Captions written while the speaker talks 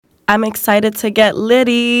I'm excited to get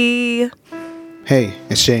litty. Hey,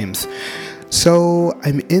 it's James. So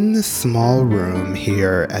I'm in this small room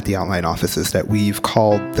here at the Outline offices that we've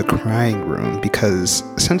called the crying room because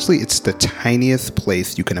essentially it's the tiniest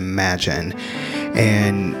place you can imagine,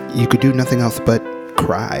 and you could do nothing else but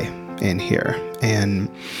cry in here. And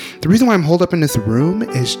the reason why I'm holed up in this room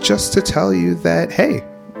is just to tell you that, hey,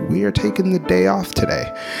 we are taking the day off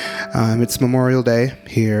today. It's Memorial Day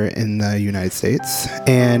here in the United States,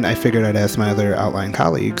 and I figured I'd ask my other Outline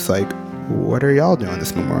colleagues, like, what are y'all doing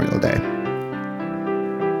this Memorial Day?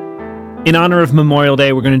 In honor of Memorial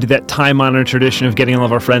Day, we're going to do that time-honored tradition of getting all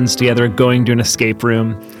of our friends together, going to an escape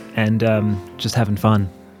room, and just having fun.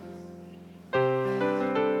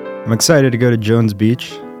 I'm excited to go to Jones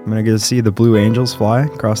Beach. I'm going to get to see the Blue Angels fly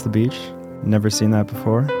across the beach. Never seen that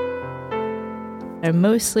before. I'm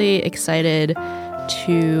mostly excited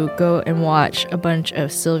to go and watch a bunch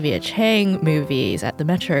of Sylvia Chang movies at the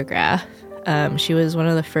Metrograph. She was one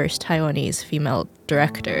of the first Taiwanese female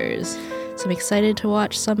directors. So I'm excited to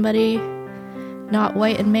watch somebody not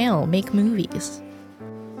white and male make movies.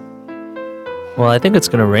 Well, I think it's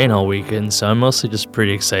going to rain all weekend, so I'm mostly just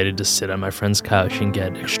pretty excited to sit on my friend's couch and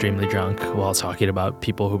get extremely drunk while talking about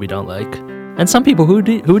people who we don't like. And some people who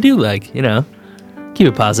do like, you know. Keep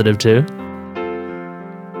it positive, too.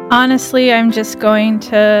 Honestly, I'm just going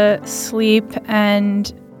to sleep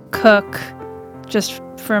and cook just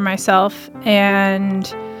for myself,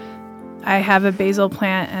 and I have a basil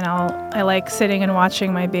plant, and I like sitting and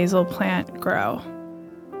watching my basil plant grow.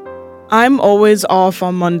 I'm always off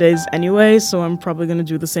on Mondays anyway, so I'm probably going to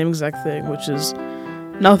do the same exact thing, which is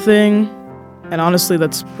nothing. And honestly,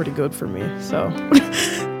 that's pretty good for me, so.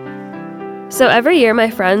 So every year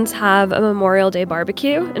my friends have a Memorial Day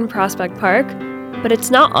barbecue in Prospect Park, but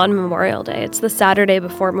it's not on Memorial Day. It's the Saturday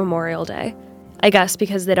before Memorial Day. I guess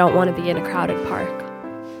because they don't want to be in a crowded park.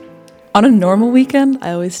 On a normal weekend,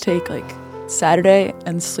 I always take Saturday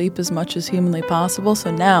and sleep as much as humanly possible.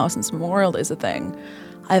 So now, since Memorial Day is a thing,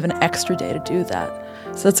 I have an extra day to do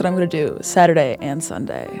that. So that's what I'm going to do, Saturday and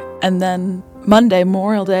Sunday. And then Monday,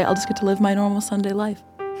 Memorial Day, I'll just get to live my normal Sunday life.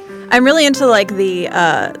 I'm really into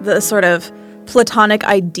the sort of platonic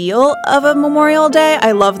ideal of a Memorial Day.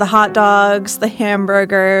 I love the hot dogs, the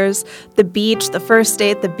hamburgers, the beach, the first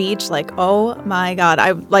day at the beach. Oh my God.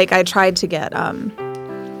 I tried to get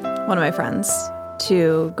one of my friends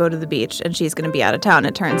to go to the beach, and she's going to be out of town,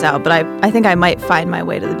 it turns out. But I think I might find my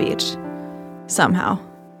way to the beach somehow.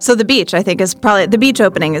 So the beach, I think, is probably, the beach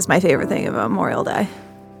opening is my favorite thing of Memorial Day.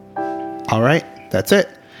 All right, that's it.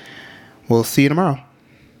 We'll see you tomorrow.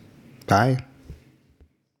 Bye.